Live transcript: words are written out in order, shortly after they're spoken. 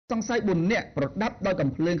សង្ស័យ4នាក់ប្រដាប់ដោយកំ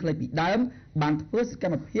ភ្លើងខ្លីពីដើមបានធ្វើសក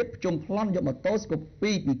ម្មភាពជុំប្លន់យកម៉ូតូស្គូ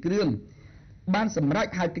ពី2គ្រឿងបានសម្រេច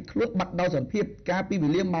ហៅកិច្ចខ្លួនបាត់ដោយសន្តិភាពកាលពីវេ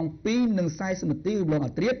លាម៉ោង 2:40 នាទីរំលង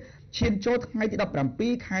អាត្រិតឈានចូលថ្ងៃទី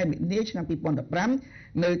 17 ខែមិនិនាឆ្នាំ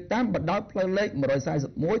 2015 នៅតាមបណ្ដោយផ្លូវលេខ 141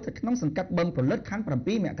 នៅក្នុងសង្កាត់បឹងប្រលិតខណ្ឌ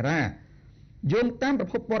 7 មករាយោងតាមប្រ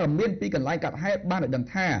ភពព័ត៌មានពីកន្លែងកើតហេតុបានឲ្យដឹង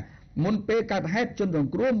ថាមុនពេលកើតហេតុជនរង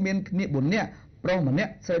គ្រោះមានគ្នា4នាក់ប្រុសម្នា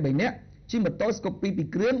ក់ស្រី3នាក់ជិះម៉ូតូស្គូពី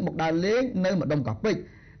2គ្រឿងមកដើរលេងនៅម្ដុំកោះពេជ្រ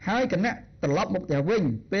ហើយគណៈត្រឡប់មកផ្ទះវិញ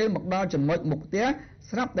ពេលមកដល់ចំណុចមុខផ្ទះ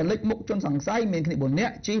ស្រាប់តែលេចមុខជនសង្ស័យមានគ្នា4នា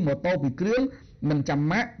ក់ជិះម៉ូតូ2គ្រឿងមិនចាំ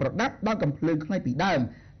ម៉ាក់ប្រដាប់ដោយកំភ្លើងខ្លីពីដើម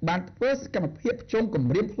បានធ្វើសកម្មភាពជុំគ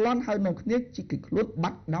ម្រាមប្លន់ហើយនាំគ្នាជិះកិច្ចខ្លួនបា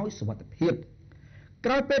ត់ដោយសុវត្ថិភាពក្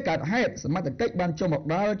រោយពេលកើតហេតុសមត្ថកិច្ចបានចូលមក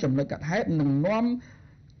ដល់ចំណុចកើតហេតុនិងនាំ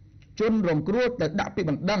ជនរងគ្រោះទៅដាក់ពាក្យ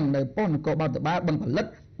បណ្ដឹងនៅប៉ុស្តិ៍នគរបាលបាលបឹងផលិត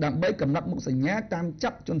ដើម្បីកំណត់មុខសញ្ញាតាមចា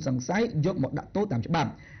ប់ជនសង្ស័យយកមកដាក់ទោសតាមច្បាប់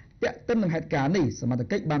ទាក់ទិននឹងហេតុការណ៍នេះសមត្ថ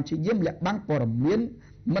កិច្ចបានព្យាយាមលាក់បាំងព័ត៌មាន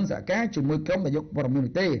មិនសហការជាមួយក្រុមនាយកព័ត៌មាន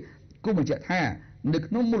នោះទេគូបញ្ជាក់ថានៅ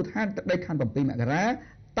ក្នុងមូលដ្ឋានទឹកដីខណ្ឌ 7 មករា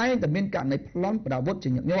តែងតែមានករណីប្លន់ប្រដាប់អាវុធជា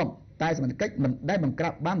ញឹកញាប់តែសមត្ថកិច្ចមិនដែលបង្ក្រា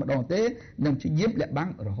បបានម្ដងទេនិងព្យាយាមលាក់បាំង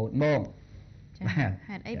រហូតមក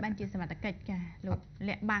ហេតុអីបានជាសមត្ថកិច្ចចាលោក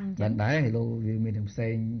លាក់បាំងចឹងដែរលោកវាមានរឿងផ្សេ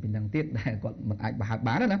ងពីនឹងទៀតដែលគាត់មិនអាចបើក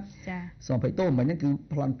បានណាចាសូមអភ័យទោសមិនហ្នឹងគឺ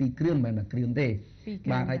ប្លន់2គ្រឿងមិនមែនគ្រឿងទេ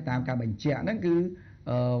បាទហើយតាមការបញ្ជាក់ហ្នឹងគឺ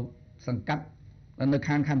សង្កាត់នៅ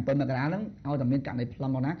ខាងខណ្ឌ 7 មករាហ្នឹងឲ្យតែមានករណីប្ល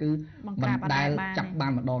ន់មកណាគឺមិនដែលចាប់បា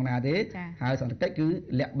នម្ដងណាទេហើយសមត្ថកិច្ចគឺ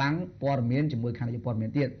លាក់បាំងព័ត៌មានជាមួយខាងនាយកព័ត៌មាន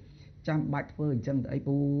ទៀតចាំបាច់ធ្វើអញ្ចឹងទៅអី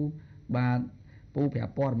ពូបាទពូប្រា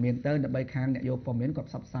ប់ព័ត៌មានទៅដើម្បីខាងអ្នកយកព័ត៌មានគាត់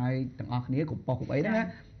ផ្សព្វផ្សាយទាំងអស់គ្នាគ្រប់ប៉ុស្តិ៍គ្រប់អីហ្នឹងណា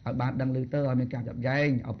ឲ្យបានដឹងឮទៅឲ្យមានការចាប់យ៉ែង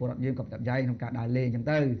ឲ្យពលរដ្ឋយើងក៏ចាប់យ៉ែងក្នុងការដើរលេងអញ្ចឹង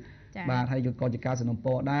ទៅបាទហើយយកក៏ជាការសំណូមព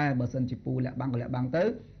រដែរបើសិនជាពូលាក់បាំងក៏លាក់បាំងទៅ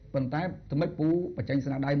ប៉ុន្តែថ្មិចពូបញ្ចេញស្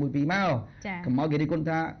នាដៃមួយពីរមកកុំឲ្យគេនិយាយគុណ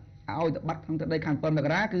ថាឲ្យទៅបាត់ក្នុងទឹកដីខណ្ឌ 7 មក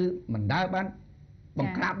រាគឺមិនដើរបានប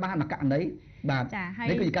ង្ក្រាបបានមកករណីបាទ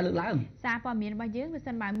នេះគឺជាការលើកឡើងសារព័ត៌មានរបស់យើងបើ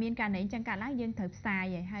សិនបើមានករណីអញ្ចឹងកើតឡើងយើងត្រូវផ្សាយ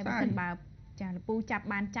ហើយបើសិនបើចាលពូចាប់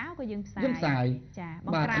បានចោលក៏យើងផ្សាយចាប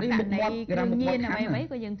ង្ក្រាបករណីគ្រឿងញៀនអ្វីៗ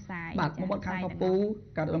ក៏យើងផ្សាយបាទមកខាងពពូ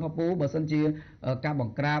ការរបស់ពពូបើសិនជាការប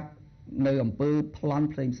ង្ក្រាបនៅអំពើប្លន់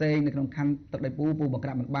ផ្សេងនៅក្នុងខណ្ឌទឹកដីពូបង្ក្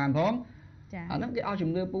រាបមិនបានផងចាអាហ្នឹងគេអស់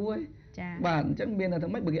ជំនឿពូហើយចាបាទអញ្ចឹងមានតែថា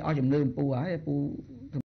ម៉េចបើគេអស់ជំនឿពូហើយពូ